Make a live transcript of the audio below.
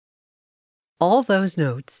All Those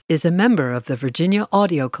Notes is a member of the Virginia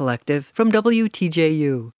Audio Collective from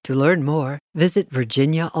WTJU. To learn more, visit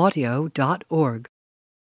virginiaaudio.org.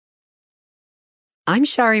 I'm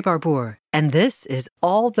Shari Barbour, and this is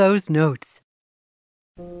All Those Notes.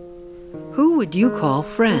 Who would you call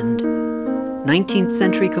friend? 19th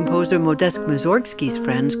century composer Modest Mussorgsky's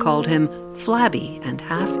friends called him flabby and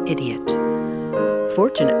half-idiot.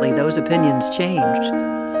 Fortunately, those opinions changed.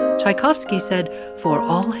 Tchaikovsky said, "For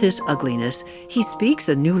all his ugliness, he speaks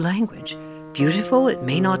a new language. Beautiful it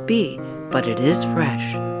may not be, but it is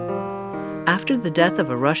fresh." After the death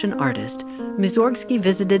of a Russian artist, Mussorgsky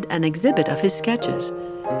visited an exhibit of his sketches.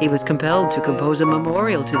 He was compelled to compose a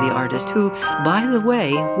memorial to the artist who, by the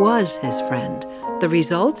way, was his friend. The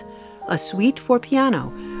result? A suite for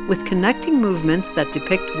piano, with connecting movements that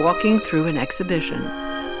depict walking through an exhibition.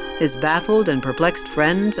 His baffled and perplexed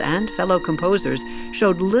friends and fellow composers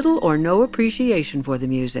showed little or no appreciation for the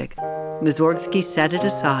music. Mussorgsky set it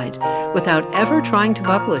aside, without ever trying to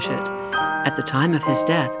publish it. At the time of his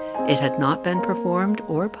death, it had not been performed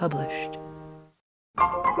or published.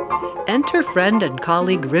 Enter friend and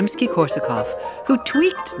colleague Rimsky-Korsakov, who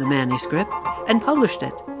tweaked the manuscript and published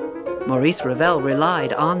it. Maurice Ravel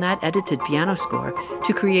relied on that edited piano score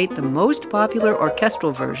to create the most popular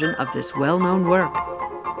orchestral version of this well-known work.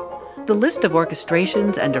 The list of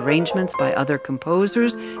orchestrations and arrangements by other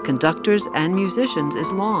composers, conductors, and musicians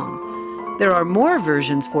is long. There are more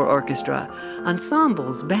versions for orchestra,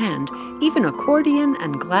 ensembles, band, even accordion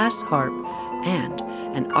and glass harp, and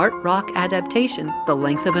an art rock adaptation the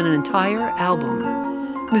length of an entire album.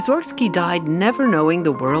 Mussorgsky died never knowing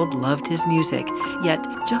the world loved his music, yet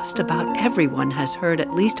just about everyone has heard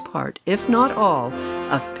at least part, if not all,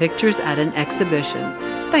 of Pictures at an Exhibition.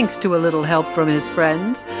 Thanks to a little help from his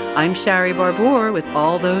friends, I'm Shari Barbour with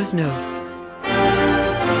All Those Notes.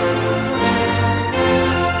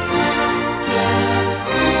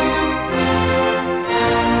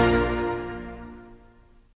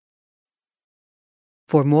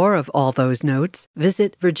 For more of All Those Notes,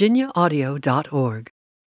 visit virginiaaudio.org.